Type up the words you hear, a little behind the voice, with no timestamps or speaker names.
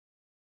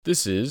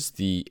This is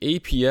the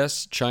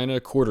APS China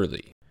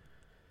Quarterly,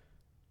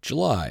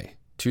 July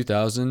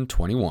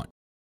 2021.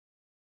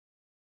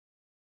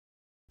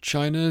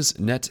 China's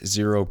Net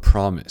Zero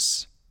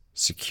Promise: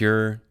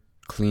 Secure,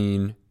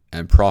 Clean,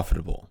 and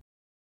Profitable,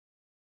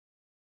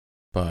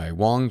 by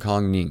Wang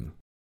Kangning.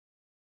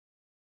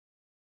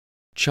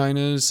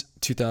 China's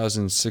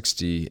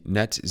 2060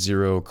 net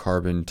zero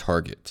carbon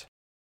target.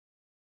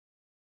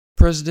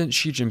 President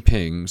Xi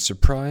Jinping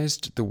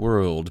surprised the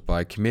world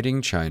by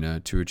committing China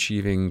to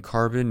achieving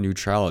carbon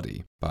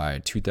neutrality by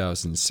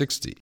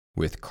 2060,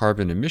 with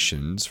carbon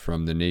emissions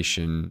from the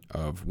nation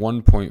of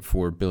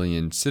 1.4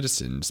 billion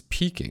citizens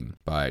peaking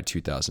by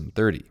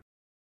 2030.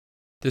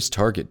 This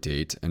target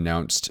date,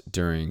 announced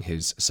during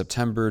his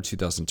September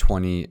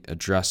 2020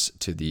 address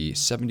to the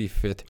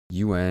 75th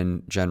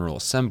UN General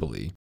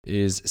Assembly,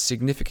 is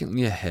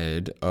significantly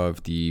ahead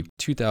of the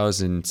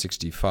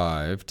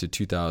 2065 to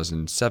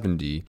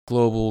 2070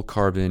 global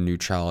carbon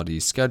neutrality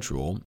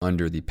schedule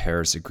under the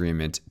Paris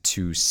Agreement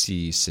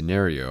 2C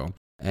scenario,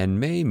 and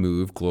may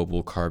move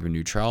global carbon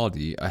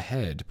neutrality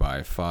ahead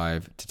by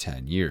 5 to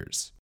 10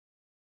 years.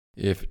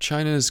 If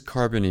China's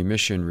carbon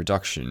emission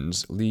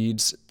reductions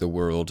leads the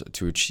world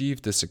to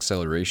achieve this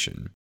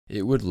acceleration,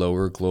 it would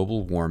lower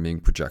global warming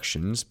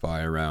projections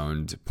by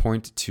around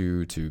 0.2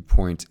 to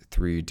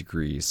 0.3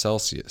 degrees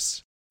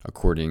Celsius,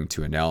 according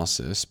to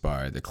analysis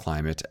by the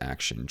Climate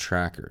Action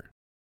Tracker.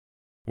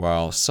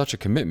 While such a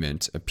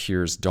commitment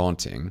appears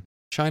daunting,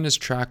 China's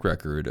track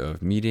record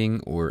of meeting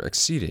or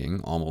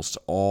exceeding almost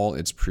all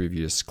its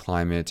previous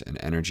climate and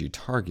energy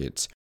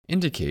targets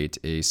indicate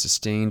a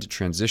sustained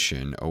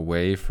transition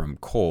away from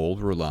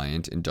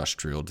coal-reliant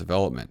industrial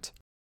development.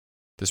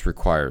 This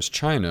requires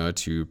China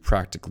to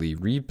practically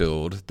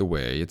rebuild the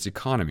way its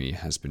economy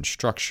has been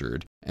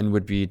structured and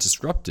would be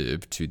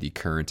disruptive to the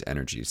current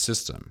energy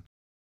system.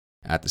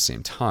 At the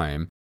same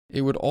time,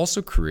 it would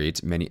also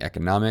create many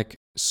economic,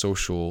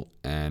 social,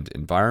 and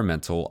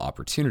environmental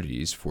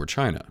opportunities for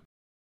China.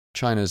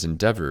 China's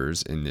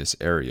endeavors in this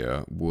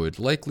area would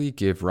likely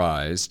give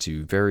rise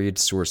to varied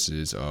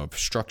sources of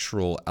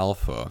structural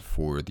alpha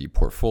for the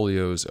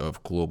portfolios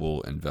of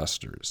global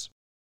investors.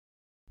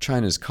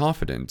 China's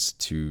confidence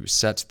to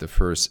set the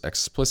first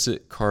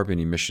explicit carbon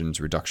emissions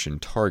reduction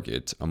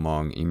target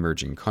among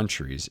emerging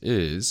countries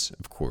is,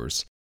 of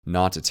course,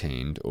 not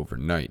attained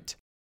overnight.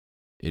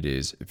 It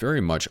is very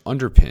much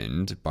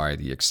underpinned by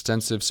the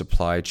extensive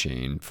supply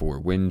chain for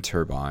wind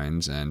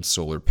turbines and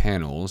solar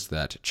panels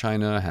that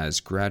China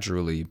has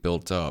gradually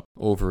built up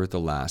over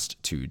the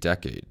last 2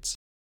 decades.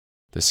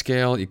 The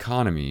scale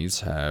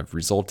economies have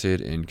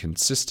resulted in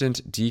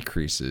consistent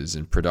decreases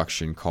in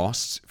production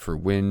costs for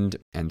wind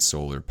and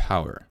solar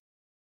power.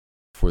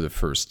 For the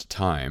first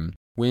time,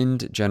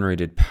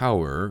 wind-generated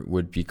power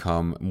would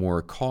become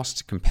more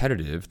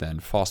cost-competitive than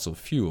fossil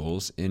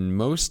fuels in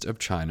most of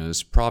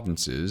China's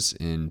provinces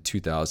in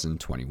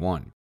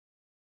 2021.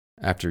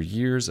 After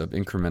years of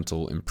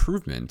incremental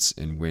improvements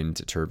in wind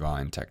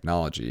turbine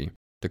technology,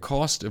 the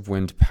cost of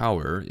wind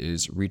power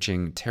is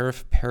reaching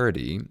tariff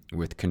parity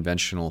with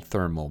conventional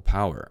thermal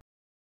power.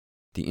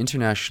 The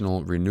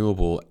International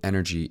Renewable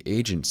Energy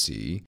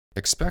Agency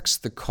expects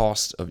the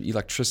cost of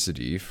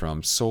electricity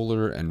from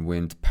solar and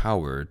wind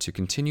power to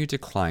continue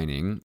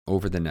declining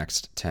over the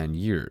next 10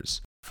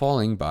 years,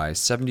 falling by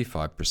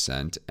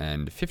 75%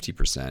 and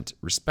 50%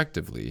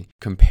 respectively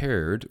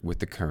compared with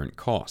the current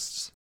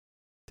costs.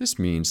 This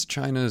means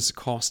China's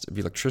cost of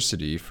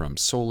electricity from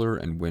solar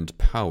and wind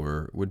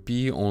power would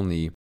be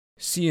only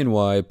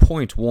CNY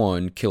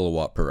 0.1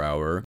 kilowatt per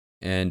hour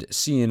and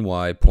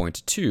CNY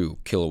 0.2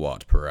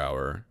 kilowatt per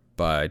hour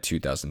by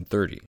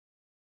 2030.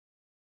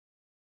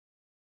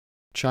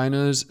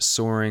 China's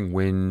soaring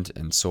wind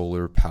and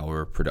solar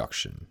power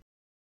production.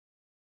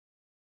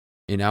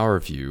 In our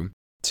view,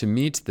 to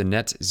meet the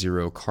net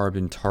zero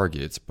carbon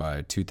target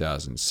by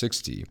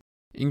 2060,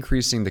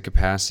 increasing the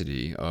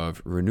capacity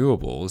of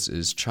renewables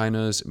is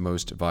China's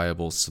most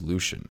viable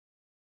solution.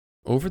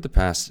 Over the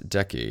past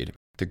decade,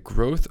 the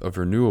growth of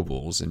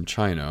renewables in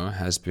China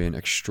has been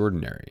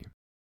extraordinary.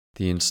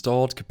 The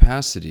installed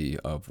capacity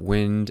of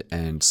wind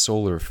and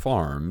solar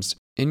farms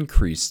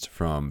increased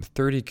from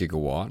 30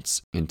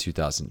 gigawatts in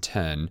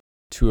 2010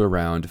 to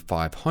around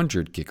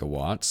 500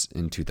 gigawatts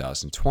in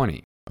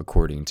 2020,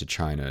 according to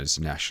China's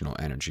National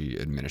Energy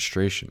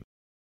Administration.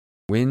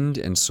 Wind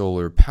and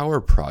solar power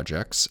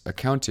projects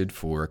accounted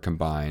for a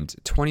combined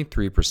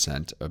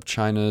 23% of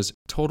China's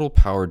total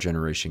power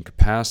generation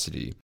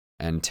capacity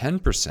and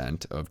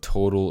 10% of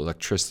total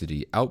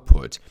electricity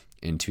output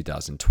in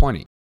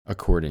 2020,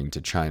 according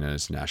to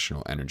China's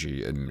National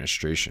Energy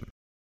Administration.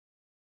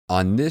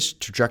 On this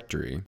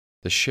trajectory,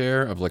 the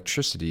share of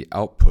electricity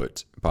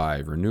output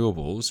by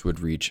renewables would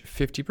reach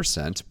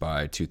 50%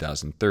 by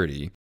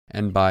 2030,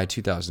 and by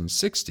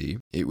 2060,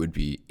 it would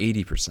be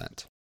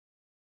 80%.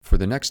 For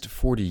the next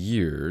 40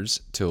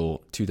 years,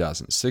 till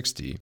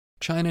 2060,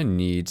 China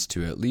needs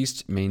to at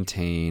least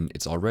maintain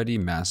its already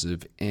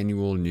massive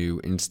annual new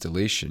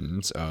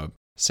installations of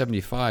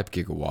 75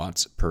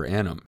 gigawatts per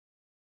annum.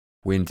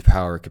 Wind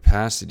power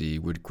capacity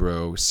would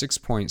grow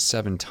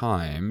 6.7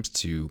 times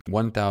to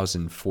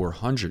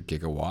 1,400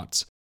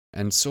 gigawatts,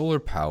 and solar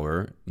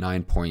power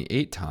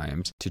 9.8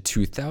 times to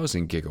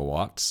 2,000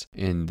 gigawatts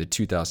in the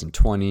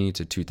 2020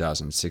 to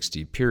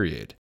 2060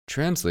 period,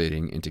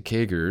 translating into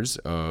CAGRs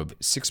of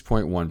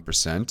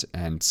 6.1%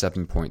 and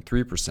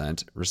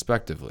 7.3%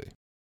 respectively.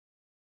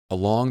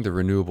 Along the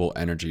renewable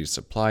energy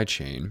supply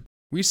chain,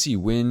 we see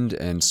wind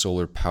and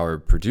solar power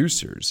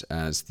producers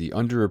as the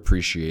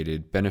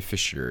underappreciated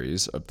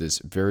beneficiaries of this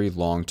very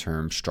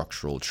long-term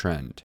structural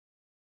trend.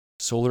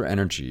 Solar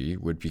energy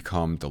would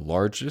become the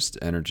largest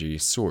energy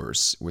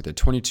source with a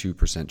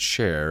 22%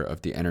 share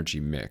of the energy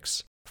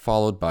mix,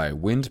 followed by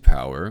wind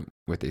power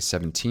with a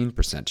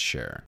 17%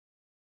 share.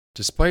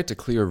 Despite a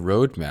clear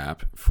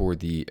roadmap for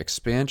the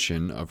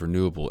expansion of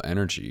renewable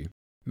energy,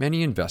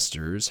 many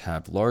investors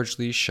have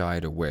largely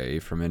shied away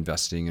from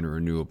investing in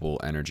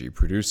renewable energy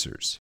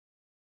producers.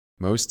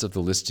 Most of the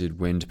listed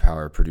wind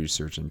power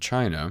producers in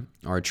China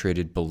are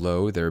traded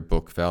below their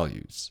book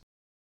values.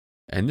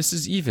 And this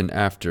is even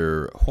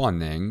after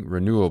Huaneng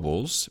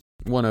Renewables,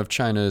 one of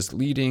China's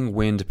leading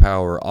wind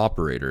power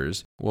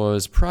operators,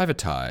 was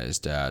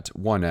privatized at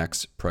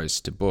 1x price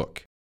to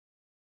book.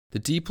 The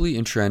deeply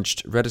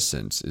entrenched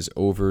reticence is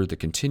over the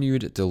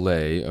continued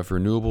delay of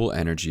renewable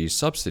energy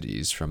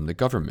subsidies from the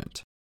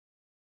government.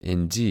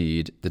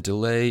 Indeed, the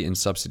delay in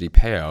subsidy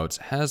payouts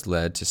has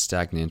led to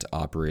stagnant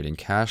operating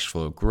cash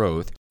flow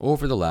growth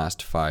over the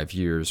last 5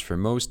 years for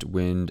most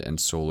wind and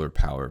solar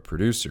power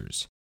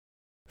producers.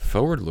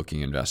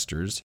 Forward-looking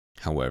investors,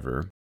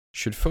 however,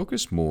 should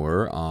focus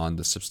more on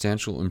the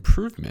substantial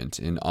improvement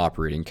in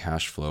operating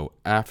cash flow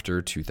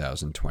after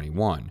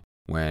 2021,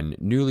 when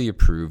newly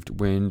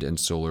approved wind and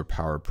solar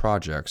power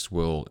projects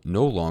will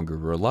no longer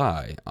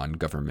rely on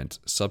government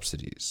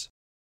subsidies.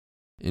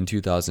 In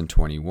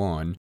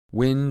 2021,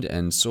 wind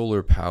and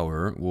solar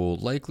power will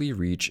likely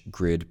reach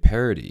grid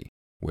parity,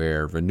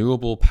 where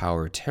renewable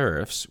power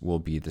tariffs will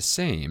be the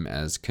same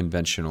as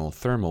conventional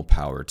thermal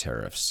power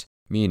tariffs,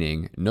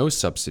 meaning no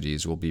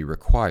subsidies will be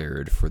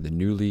required for the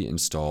newly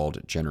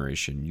installed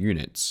generation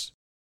units.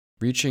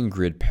 Reaching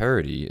grid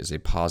parity is a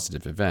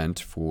positive event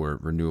for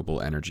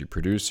renewable energy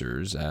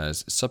producers,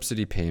 as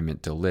subsidy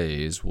payment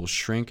delays will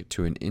shrink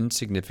to an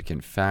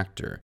insignificant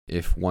factor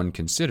if one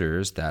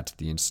considers that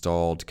the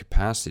installed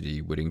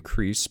capacity would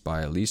increase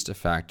by at least a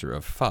factor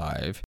of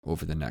 5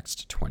 over the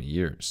next 20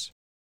 years.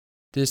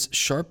 This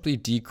sharply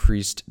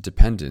decreased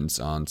dependence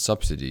on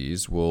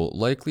subsidies will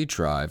likely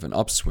drive an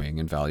upswing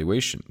in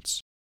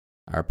valuations.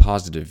 Our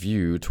positive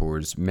view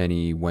towards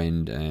many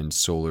wind and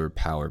solar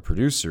power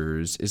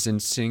producers is in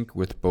sync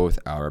with both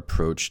our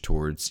approach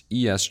towards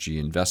ESG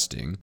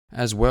investing,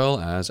 as well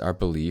as our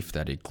belief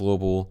that a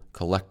global,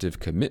 collective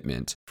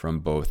commitment from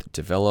both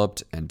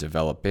developed and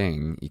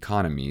developing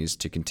economies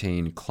to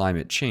contain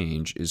climate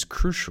change is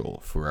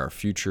crucial for our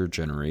future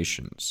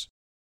generations.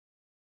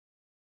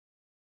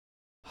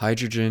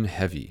 Hydrogen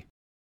heavy.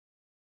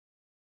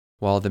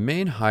 While the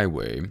main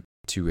highway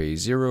to a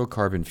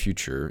zero-carbon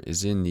future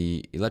is in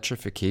the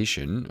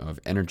electrification of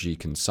energy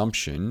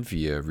consumption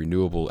via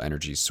renewable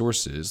energy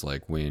sources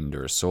like wind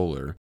or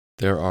solar,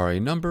 there are a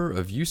number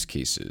of use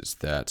cases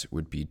that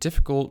would be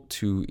difficult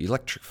to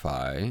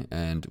electrify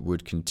and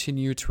would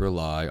continue to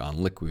rely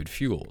on liquid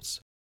fuels.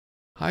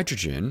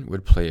 Hydrogen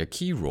would play a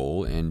key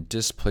role in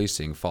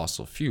displacing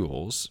fossil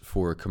fuels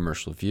for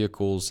commercial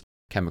vehicles,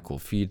 chemical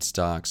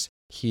feedstocks,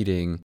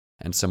 heating,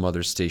 and some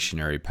other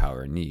stationary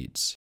power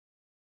needs.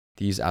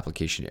 These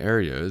application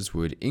areas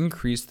would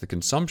increase the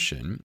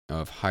consumption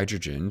of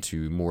hydrogen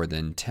to more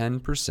than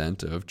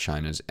 10% of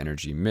China's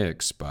energy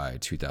mix by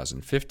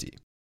 2050.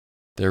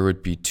 There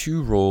would be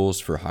 2 roles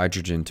for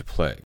hydrogen to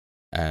play: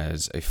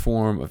 as a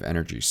form of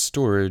energy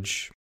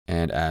storage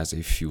and as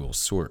a fuel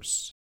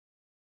source.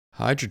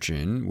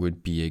 Hydrogen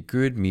would be a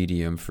good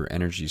medium for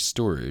energy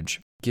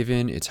storage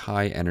given its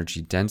high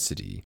energy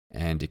density,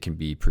 and it can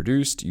be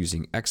produced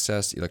using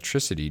excess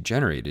electricity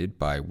generated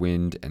by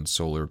wind and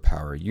solar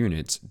power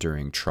units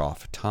during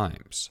trough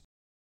times.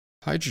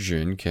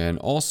 Hydrogen can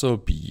also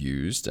be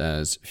used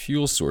as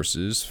fuel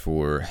sources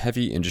for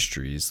heavy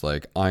industries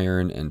like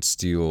iron and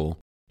steel,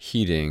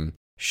 heating,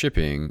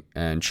 shipping,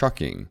 and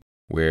trucking,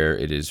 where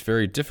it is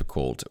very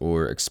difficult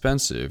or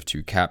expensive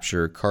to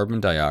capture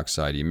carbon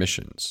dioxide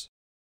emissions.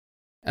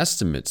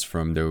 Estimates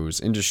from those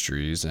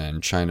industries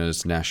and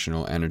China's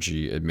National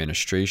Energy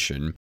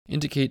Administration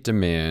indicate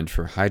demand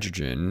for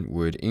hydrogen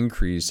would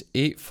increase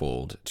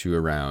 8-fold to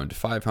around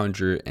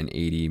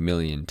 580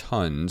 million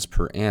tons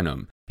per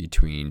annum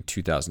between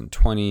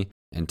 2020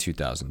 and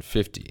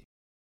 2050.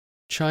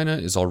 China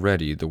is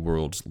already the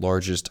world's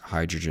largest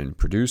hydrogen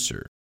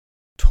producer.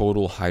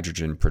 Total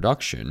hydrogen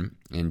production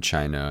in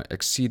China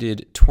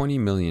exceeded 20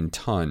 million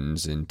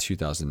tons in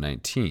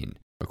 2019,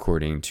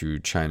 according to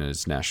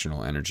China's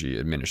National Energy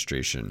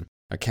Administration,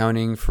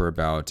 accounting for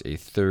about a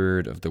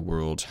third of the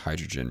world's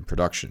hydrogen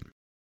production.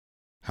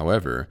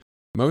 However,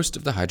 most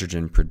of the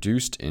hydrogen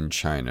produced in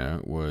China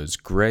was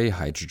gray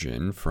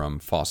hydrogen from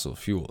fossil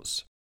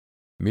fuels.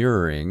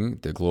 Mirroring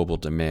the global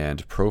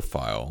demand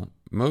profile,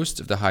 Most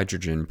of the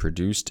hydrogen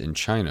produced in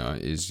China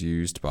is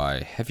used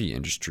by heavy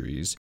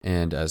industries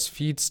and as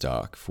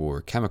feedstock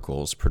for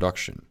chemicals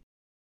production.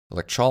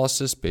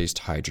 Electrolysis-based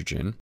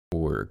hydrogen,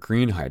 or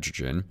green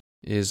hydrogen,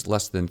 is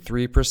less than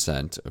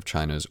 3% of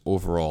China's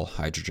overall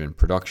hydrogen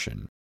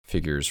production,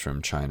 figures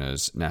from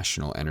China's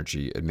National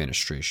Energy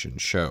Administration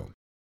show.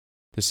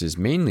 This is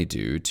mainly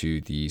due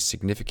to the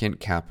significant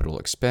capital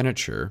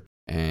expenditure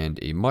and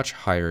a much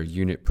higher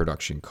unit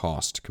production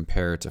cost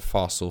compared to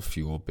fossil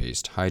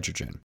fuel-based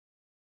hydrogen.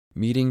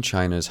 Meeting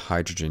China's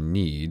hydrogen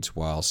needs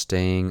while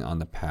staying on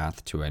the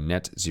path to a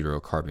net zero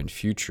carbon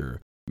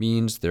future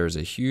means there is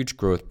a huge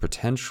growth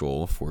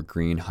potential for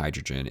green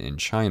hydrogen in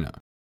China.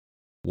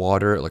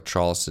 Water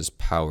electrolysis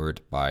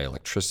powered by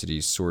electricity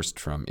sourced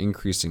from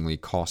increasingly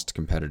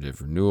cost-competitive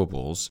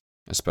renewables,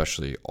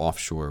 especially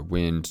offshore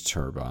wind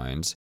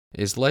turbines,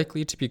 is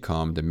likely to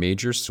become the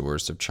major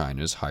source of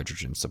China's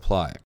hydrogen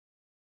supply.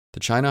 The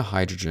China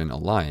Hydrogen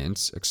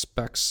Alliance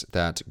expects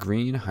that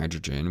green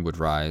hydrogen would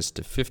rise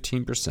to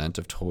 15%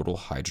 of total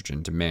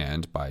hydrogen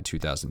demand by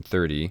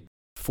 2030,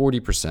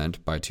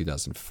 40% by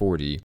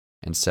 2040,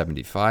 and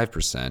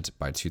 75%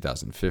 by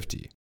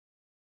 2050.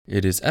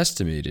 It is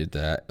estimated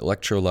that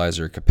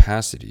electrolyzer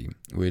capacity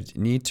would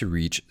need to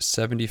reach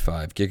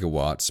 75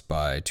 gigawatts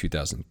by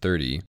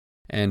 2030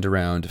 and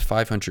around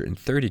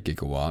 530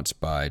 gigawatts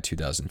by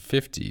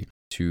 2050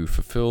 to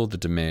fulfill the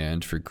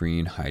demand for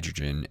green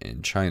hydrogen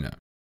in China.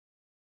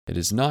 It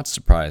is not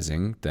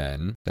surprising,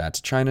 then,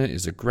 that China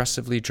is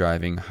aggressively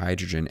driving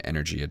hydrogen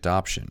energy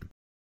adoption.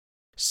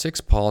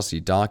 6 policy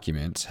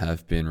documents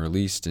have been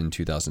released in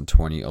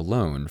 2020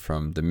 alone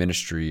from the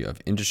Ministry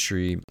of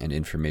Industry and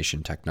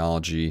Information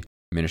Technology,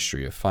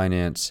 Ministry of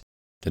Finance,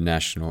 the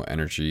National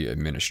Energy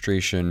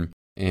Administration,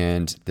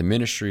 and the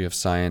Ministry of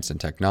Science and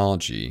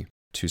Technology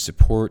to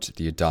support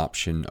the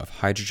adoption of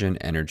hydrogen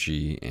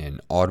energy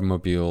in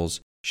automobiles,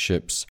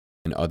 ships,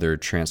 and other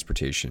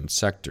transportation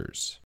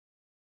sectors.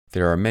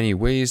 There are many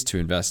ways to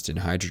invest in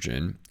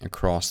hydrogen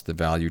across the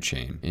value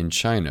chain in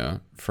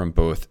China from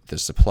both the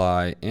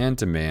supply and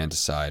demand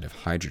side of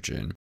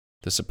hydrogen.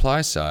 The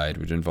supply side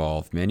would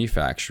involve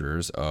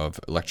manufacturers of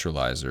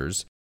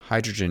electrolyzers,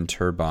 hydrogen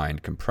turbine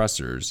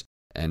compressors,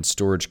 and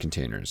storage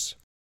containers.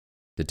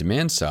 The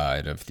demand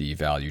side of the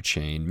value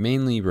chain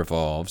mainly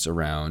revolves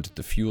around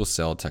the fuel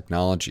cell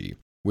technology,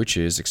 which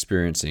is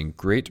experiencing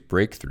great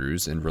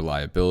breakthroughs in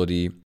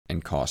reliability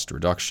and cost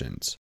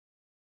reductions.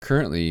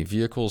 Currently,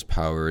 vehicles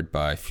powered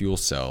by fuel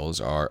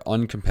cells are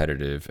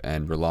uncompetitive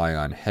and rely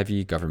on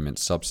heavy government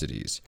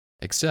subsidies,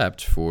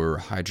 except for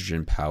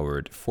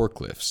hydrogen-powered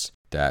forklifts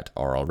that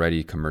are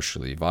already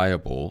commercially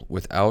viable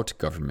without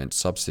government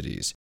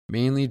subsidies,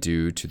 mainly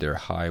due to their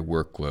high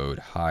workload,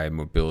 high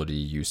mobility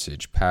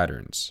usage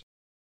patterns.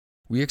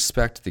 We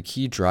expect the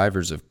key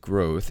drivers of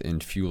growth in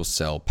fuel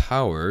cell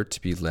power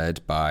to be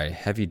led by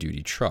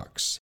heavy-duty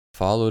trucks,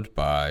 followed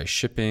by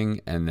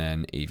shipping and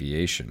then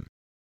aviation.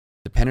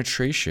 The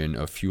penetration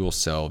of fuel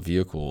cell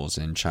vehicles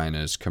in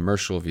China's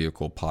commercial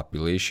vehicle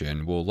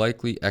population will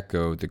likely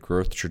echo the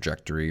growth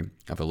trajectory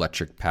of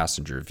electric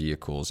passenger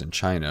vehicles in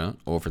China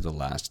over the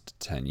last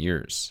 10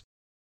 years.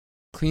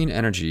 Clean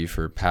energy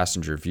for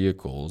passenger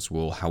vehicles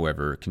will,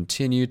 however,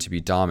 continue to be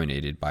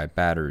dominated by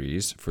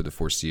batteries for the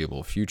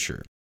foreseeable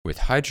future, with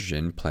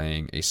hydrogen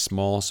playing a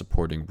small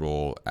supporting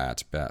role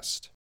at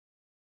best.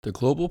 The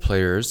global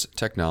player's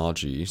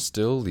technology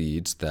still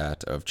leads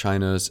that of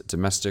China's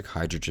domestic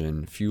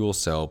hydrogen fuel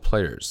cell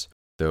players,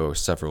 though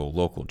several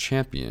local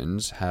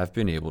champions have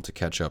been able to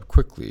catch up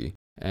quickly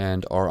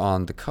and are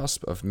on the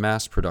cusp of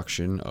mass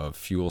production of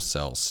fuel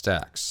cell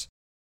stacks.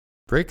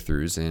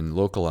 Breakthroughs in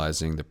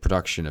localizing the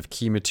production of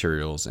key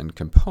materials and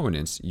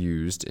components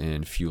used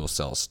in fuel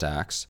cell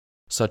stacks,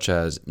 such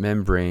as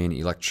membrane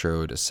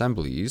electrode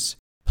assemblies,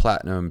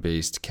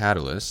 platinum-based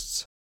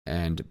catalysts,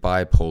 and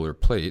bipolar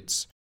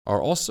plates, are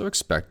also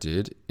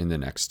expected in the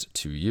next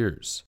 2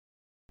 years.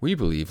 We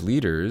believe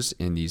leaders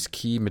in these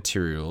key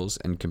materials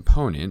and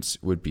components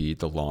would be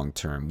the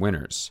long-term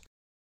winners,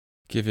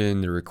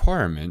 given the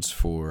requirements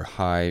for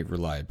high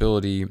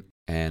reliability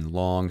and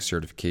long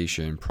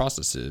certification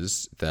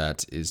processes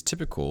that is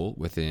typical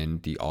within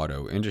the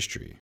auto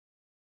industry.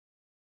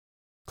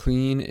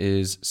 Clean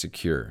is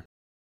secure.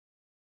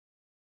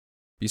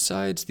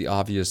 Besides the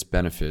obvious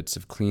benefits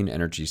of clean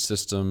energy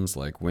systems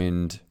like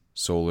wind,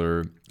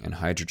 solar, and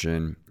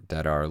hydrogen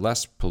that are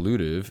less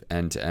pollutive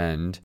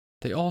end-to-end,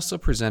 they also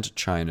present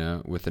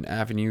China with an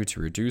avenue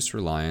to reduce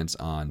reliance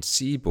on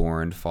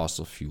seaborne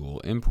fossil fuel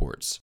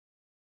imports.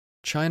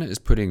 China is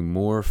putting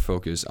more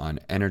focus on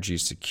energy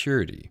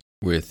security,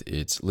 with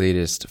its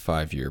latest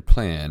 5-year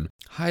plan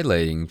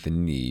highlighting the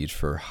need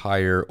for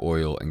higher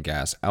oil and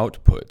gas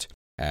output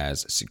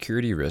as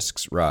security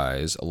risks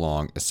rise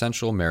along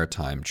essential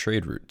maritime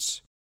trade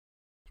routes.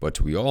 But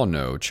we all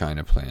know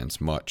China plans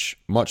much,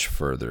 much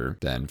further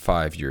than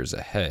 5 years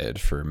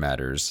ahead for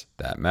matters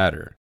that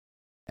matter.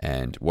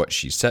 And what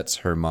she sets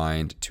her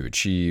mind to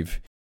achieve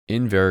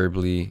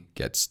invariably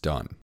gets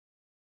done.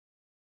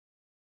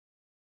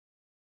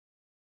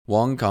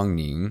 Wang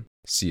Gangning,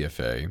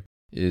 CFA,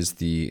 is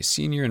the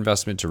Senior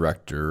Investment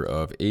Director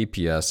of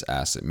APS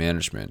Asset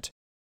Management.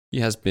 He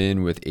has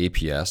been with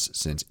APS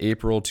since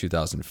April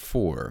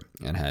 2004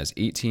 and has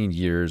 18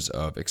 years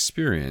of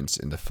experience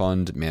in the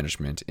fund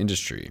management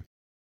industry.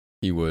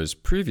 He was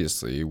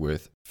previously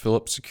with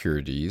Phillips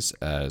Securities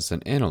as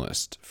an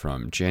analyst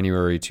from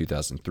January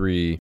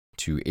 2003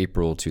 to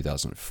April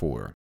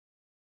 2004.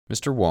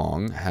 Mr.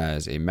 Wong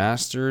has a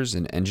master's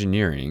in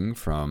engineering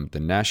from the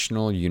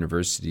National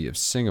University of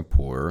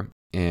Singapore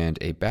and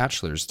a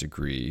bachelor's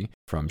degree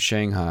from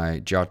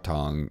Shanghai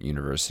Jiaotong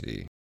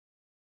University.